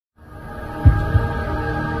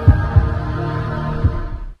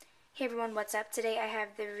Hey everyone, what's up? Today I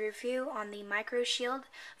have the review on the Micro Shield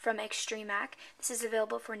from Extreme Mac. This is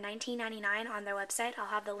available for $19.99 on their website. I'll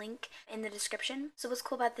have the link in the description. So what's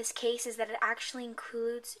cool about this case is that it actually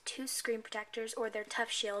includes two screen protectors, or their Tough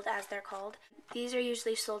Shield as they're called. These are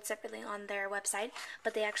usually sold separately on their website,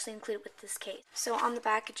 but they actually include it with this case. So on the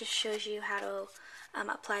back it just shows you how to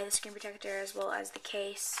apply the screen protector as well as the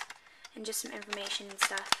case and just some information and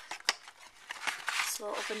stuff. So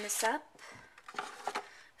we'll open this up.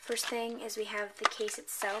 First thing is we have the case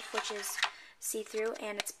itself, which is see-through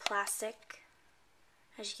and it's plastic,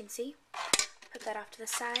 as you can see. Put that off to the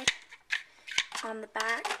side. On the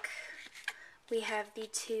back, we have the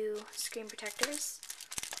two screen protectors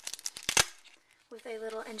with a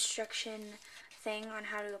little instruction thing on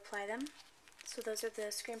how to apply them. So those are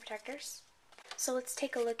the screen protectors. So let's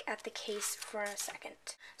take a look at the case for a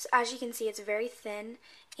second. So as you can see, it's very thin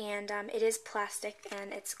and it is plastic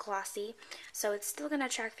and it's glossy. So it's still going to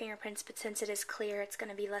attract fingerprints, but since it is clear, it's going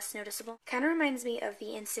to be less noticeable. Kind of reminds me of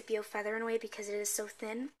the Incipio Feather in a way because it is so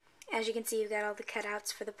thin. As you can see, you've got all the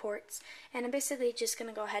cutouts for the ports. And I'm basically just going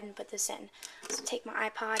to go ahead and put this in. So take my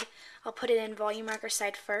iPod, I'll put it in volume rocker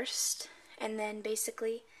side first, and then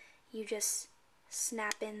basically you just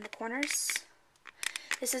snap in the corners.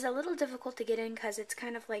 This is a little difficult to get in because it's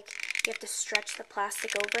kind of like you have to stretch the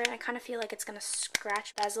plastic over it. I kind of feel like it's going to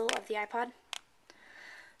scratch the bezel of the iPod.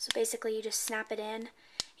 So basically you just snap it in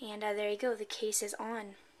and there you go, the case is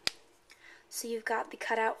on. So you've got the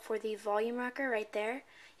cutout for the volume rocker right there.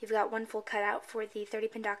 You've got one full cutout for the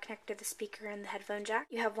 30-pin dock connector, the speaker, and the headphone jack.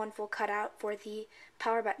 You have one full cutout for the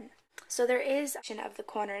power button. So there is action of the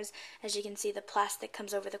corners. As you can see, the plastic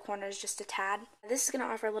comes over the corners just a tad. This is going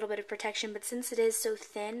to offer a little bit of protection, but since it is so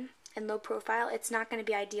thin and low profile, it's not going to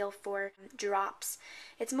be ideal for drops.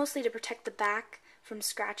 It's mostly to protect the back from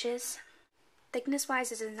scratches. Thickness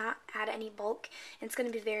wise, it does not add any bulk, and it's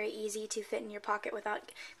going to be very easy to fit in your pocket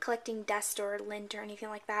without collecting dust or lint or anything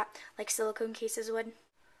like that, like silicone cases would.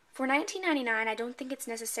 For $19.99, I don't think it's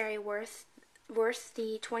necessarily worth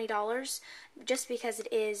the $20 just because it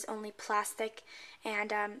is only plastic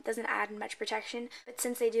and doesn't add much protection, but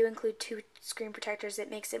since they do include two screen protectors, it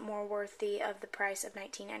makes it more worthy of the price of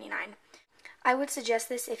 $19.99. I would suggest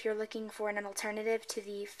this if you're looking for an alternative to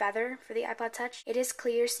the Feather for the iPod Touch. It is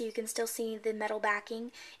clear so you can still see the metal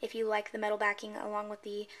backing if you like the metal backing along with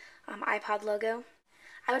the iPod logo.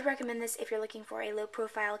 I would recommend this if you're looking for a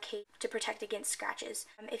low-profile case to protect against scratches.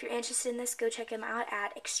 If you're interested in this, go check them out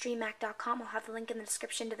at extrememac.com. I'll have the link in the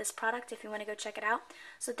description to this product if you want to go check it out.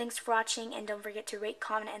 So thanks for watching, and don't forget to rate,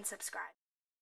 comment, and subscribe.